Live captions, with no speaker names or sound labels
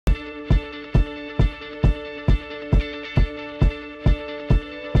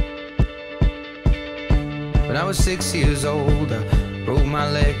I was 6 years old, I broke my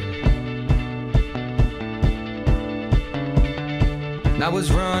leg. I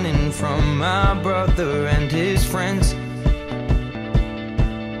was running from my brother and his friends,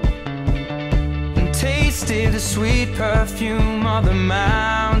 and tasted the sweet perfume of the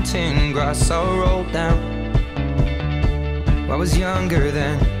mountain grass I rolled down. I was younger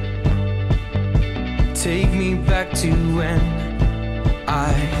then. Take me back to when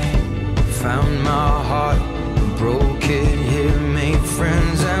I found my heart, broke it here, made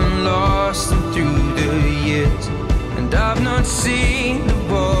friends and lost them through the years. And I've not seen the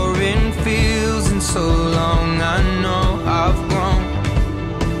boring fields in so long. I know I've grown,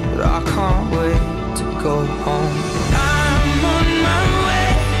 but I can't wait to go home. I'm on my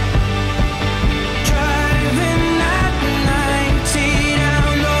way, driving at 90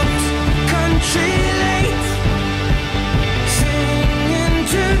 down those country lanes, singing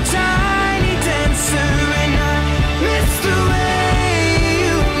to Tiny Dancer, and I miss the way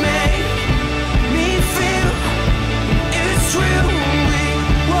you make me feel. It's real. We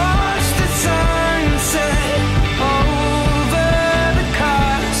watch the sunset over the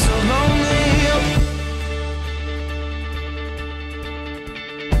castle lonely.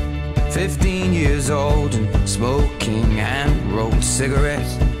 15 years old and smoking and rolled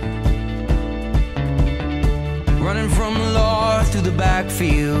cigarettes, running from the law through the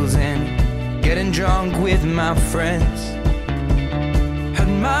backfields and getting drunk with my friends. Had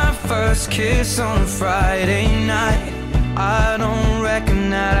my first kiss on a Friday night. I don't reckon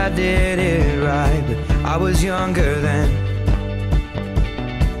that I did it right, but I was younger then.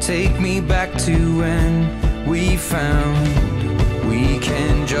 Take me back to when we found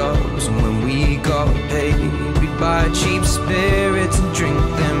weekend jobs, and when we got paid, we'd buy cheap spirits and drink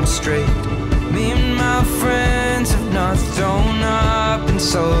them straight. Me and my friends have not thrown up in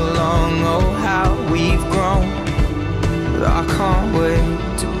so long. Oh, how we've grown, but I can't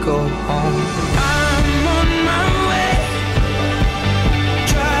wait to go home. I'm on my way,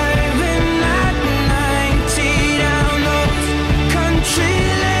 driving at 90 down those country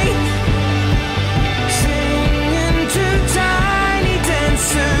lanes, singing to Tiny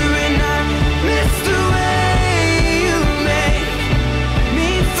Dancer, and I miss the way you make me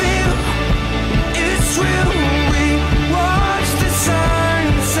feel. It's real. We watch the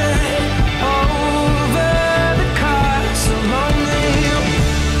sunset over the castle lonely.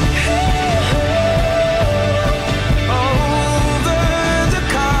 Over the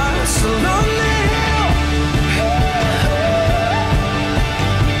castle lonely.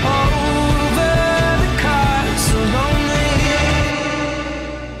 Over the castle lonely.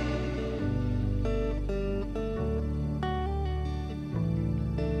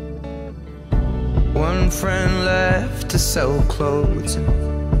 One friend left to sell clothes, and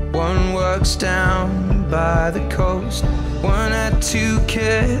one works down by the coast. One had 2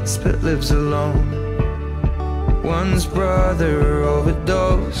 kids but lives alone. One's brother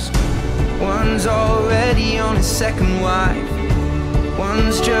overdosed. One's already on his second wife.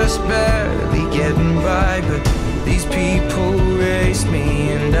 One's just barely getting by, but these people raised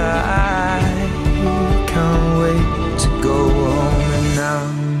me, and I can't wait to go home. And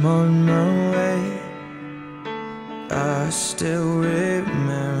I'm on my way. I still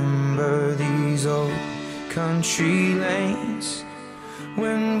remember these old country lanes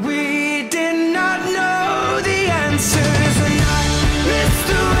when